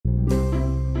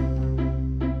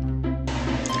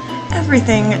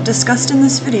Everything discussed in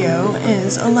this video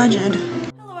is alleged.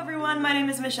 Hello everyone, my name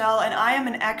is Michelle and I am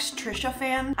an ex-Trisha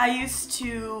fan. I used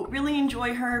to really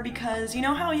enjoy her because you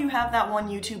know how you have that one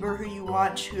YouTuber who you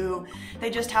watch who they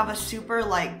just have a super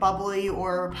like bubbly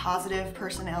or positive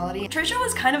personality. Trisha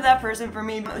was kind of that person for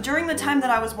me. During the time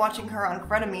that I was watching her on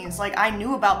Frenemies, like I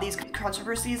knew about these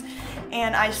controversies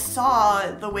and I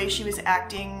saw the way she was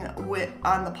acting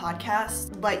on the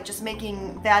podcast, like just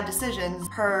making bad decisions.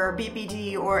 Her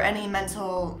BPD or any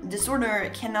mental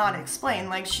disorder cannot explain,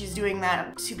 like she's doing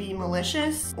that to be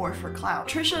malicious or for clout.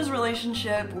 Trisha's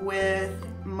relationship with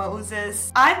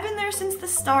Moses, I've been there since the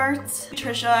start.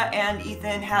 Trisha and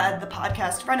Ethan had the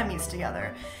podcast Frenemies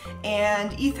together,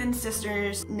 and Ethan's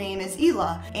sister's name is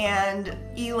Ela, and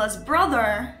Ela's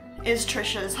brother is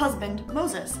Trisha's husband,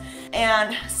 Moses.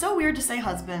 And so weird to say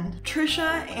husband.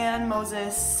 Trisha and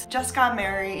Moses just got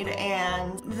married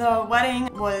and the wedding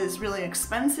was really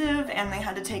expensive and they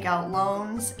had to take out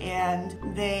loans, and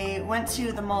they went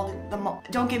to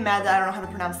don't get mad that I don't know how to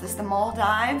pronounce this, the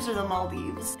Maldives or the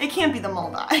Maldives? It can't be the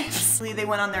Maldives. They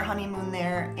went on their honeymoon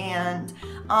there, and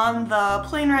on the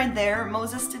plane ride there,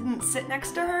 Moses didn't sit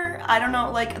next to her. I don't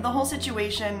know, like the whole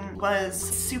situation was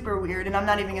super weird and I'm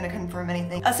not even gonna confirm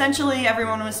anything. Essentially,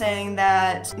 everyone was saying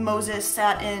that Moses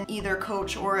sat in either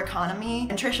coach or economy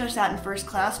and Trisha sat in first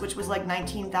class, which was like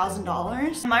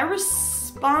 $19,000. My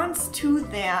response to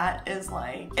that is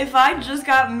like, if I just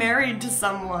got married to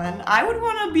someone, I would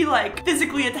want to be like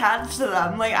physically attached to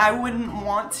them. Like I wouldn't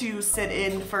want to sit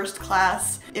in first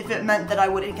class if it meant that I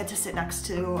wouldn't get to sit next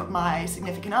to my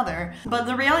significant other. But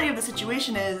the reality of the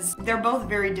situation is they're both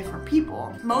very different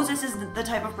people. Moses is the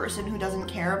type of person who doesn't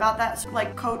care about that,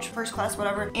 like coach, first class,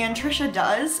 whatever, and Trisha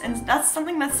does, and that's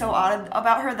something that's so odd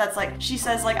about her. That's like, she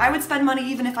says like, I would spend money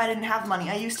even if I didn't have money.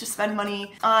 I used to spend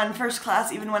money on first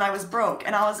class even when I was broke.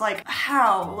 And I was like,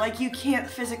 how? Like you can't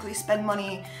physically spend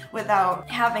money without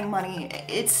having money.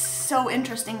 It's so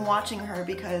interesting watching her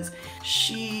because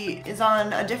she is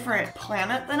on a different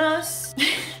planet than us.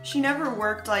 She never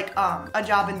worked like a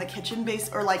job in the kitchen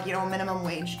or like, you know, a minimum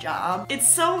wage job. It's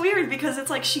so weird because it's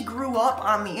like she grew up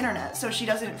on the internet, so she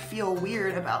doesn't feel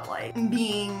weird about like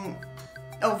being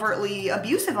overtly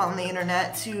abusive on the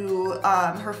internet to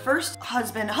her first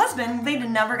husband. They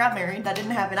never got married. That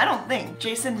didn't happen, I don't think.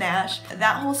 Jason Nash.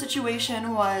 That whole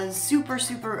situation was super,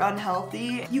 super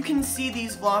unhealthy. You can see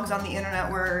these vlogs on the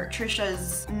internet where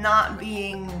Trisha's not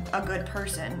being a good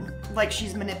person. Like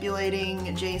she's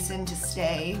manipulating Jason to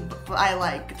stay by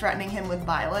like threatening him with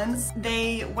violence.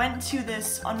 They went to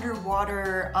this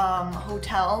underwater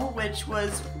hotel, which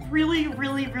was really,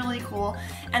 really, really cool.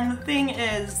 And the thing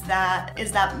is that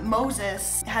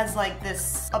Moses has like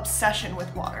this obsession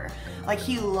with water. Like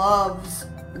he loves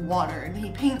water. He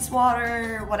paints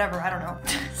water, whatever, I don't know.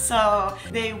 So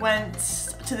they went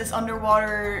to this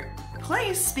underwater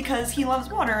place because he loves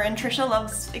water and Trisha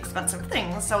loves expensive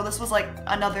things. So this was like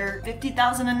another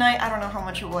 $50,000 a night. I don't know how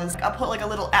much it was. I'll put like a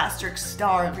little asterisk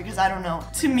star because I don't know.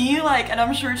 To me, like, and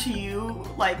I'm sure to you,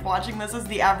 like watching this as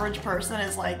the average person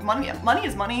is like, money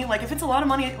is money. Like if it's a lot of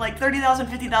money, like 30,000,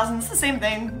 50,000, it's the same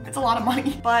thing. It's a lot of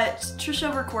money. But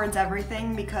Trisha records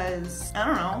everything because, I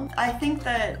don't know, I think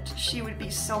that she would be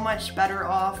so much better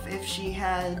off if she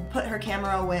had put her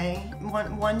camera away.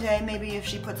 One day, maybe if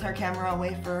she puts her camera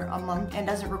away for a month and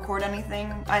doesn't record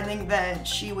anything, I think that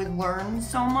she would learn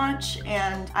so much.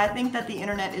 And I think that the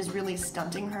internet is really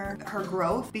stunting her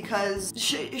growth because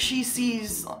she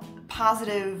sees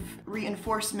positive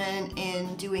reinforcement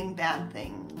in doing bad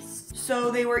things.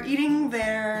 So they were eating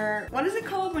their, what is it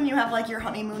called when you have like your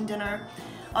honeymoon dinner?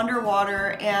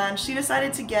 Underwater, and she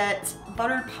decided to get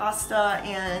buttered pasta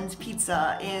and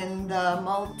pizza in the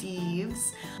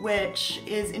Maldives, which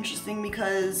is interesting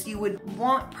because you would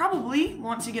probably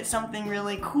want to get something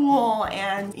really cool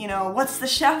and, you know, what's the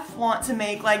chef want to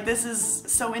make? Like this is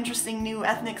so interesting, new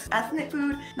ethnic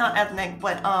food, not ethnic,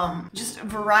 but just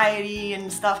variety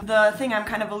and stuff. The thing I'm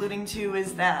kind of alluding to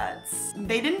is that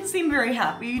they didn't seem very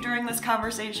happy during this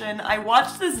conversation. I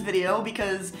watched this video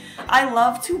because I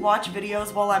love to watch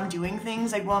videos while I'm doing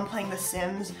things, like while I'm playing The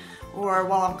Sims or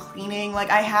while I'm cleaning, like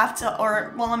I have to,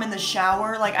 or while I'm in the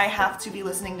shower, like I have to be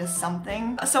listening to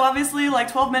something. So obviously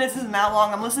like 12 minutes isn't that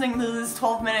long. I'm listening to this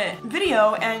 12-minute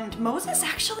video and Moses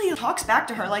actually talks back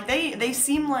to her. Like they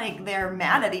seem like they're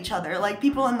mad at each other. Like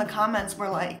people in the comments were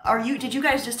like, did you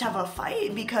guys just have a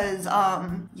fight? Because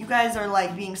you guys are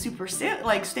like being super stale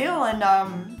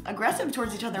and aggressive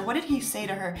towards each other. What did he say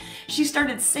to her? She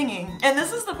started singing. And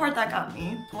this is the part that got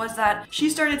me, was that she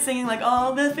started singing like,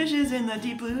 all the fishes in the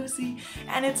deep blue sea. pussy.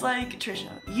 And it's like, Trisha,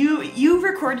 you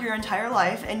record your entire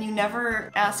life and you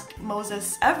never ask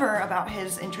Moses ever about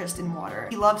his interest in water.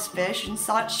 He loves fish and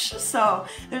such, so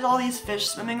there's all these fish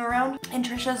swimming around and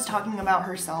Trisha's talking about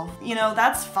herself. You know,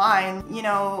 that's fine, you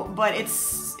know, but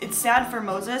it's sad for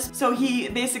Moses. So he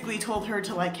basically told her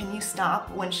to like, can you stop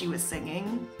when she was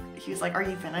singing? He was like, are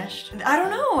you finished? I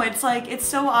don't know, it's like, it's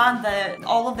so odd that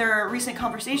all of their recent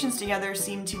conversations together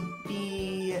seem to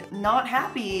be not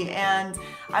happy, and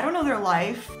I don't know their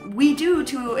life. We do,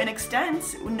 to an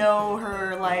extent, know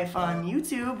her life on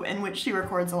YouTube, in which she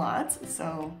records a lot,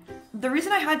 so. The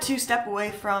reason I had to step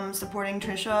away from supporting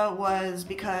Trisha was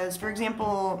because, for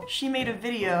example, she made a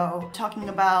video talking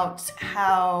about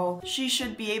how she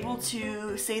should be able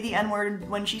to say the N-word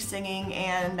when she's singing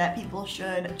and that people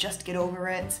should just get over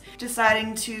it.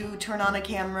 Deciding to turn on a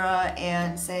camera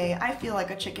and say, I feel like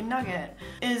a chicken nugget,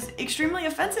 is extremely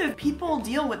offensive. People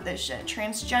deal with this shit.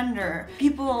 Transgender.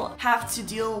 People have to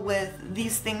deal with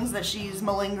these things that she's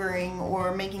malingering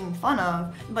or making fun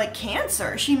of. Like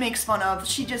cancer, she makes fun of.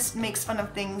 She just makes fun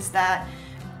of things that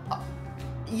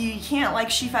you can't,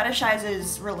 like she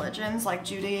fetishizes religions like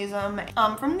Judaism.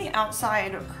 From the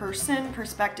outside person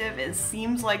perspective, it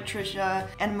seems like Trisha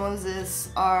and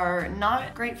Moses are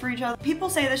not great for each other. People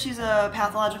say that she's a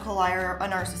pathological liar, a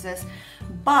narcissist,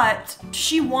 but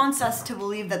she wants us to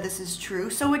believe that this is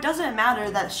true, so it doesn't matter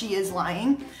that she is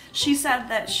lying. She said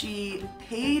that she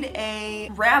paid a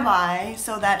rabbi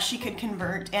so that she could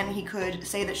convert and he could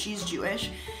say that she's Jewish,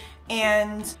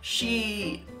 and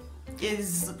she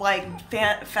is like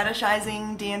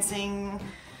fetishizing, dancing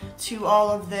to all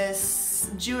of this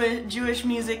Jewish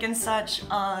music and such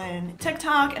on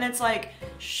TikTok, and it's like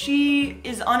she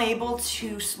is unable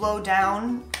to slow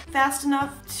down fast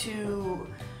enough to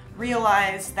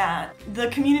realize that the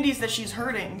communities that she's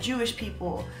hurting, Jewish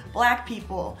people, black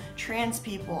people, trans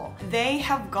people, they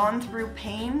have gone through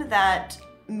pain that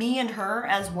me and her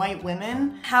as white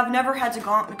women have never had to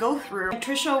go through.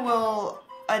 Trisha will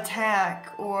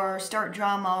attack or start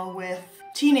drama with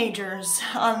teenagers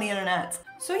on the internet.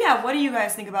 So yeah, what do you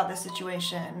guys think about this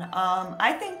situation?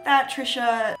 I think that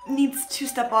Trisha needs to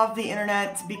step off the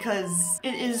internet because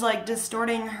it is like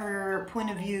distorting her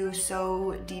point of view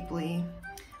so deeply.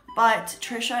 But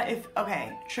Trisha,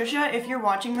 if you're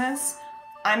watching this,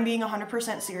 I'm being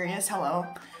 100% serious, hello.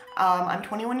 I'm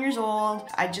 21 years old.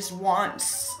 I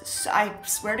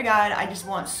swear to God, I just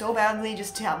want so badly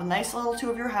just to have a nice little tour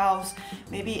of your house,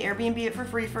 maybe Airbnb it for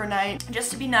free for a night,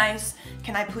 just to be nice.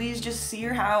 Can I please just see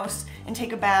your house and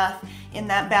take a bath in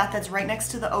that bath that's right next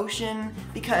to the ocean?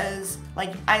 Because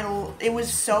like it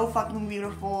was so fucking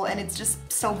beautiful, and it's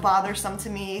just so bothersome to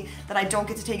me that I don't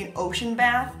get to take an ocean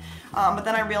bath. But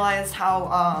then I realized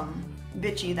how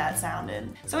bitchy that sounded.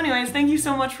 So anyways, thank you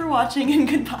so much for watching and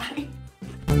goodbye.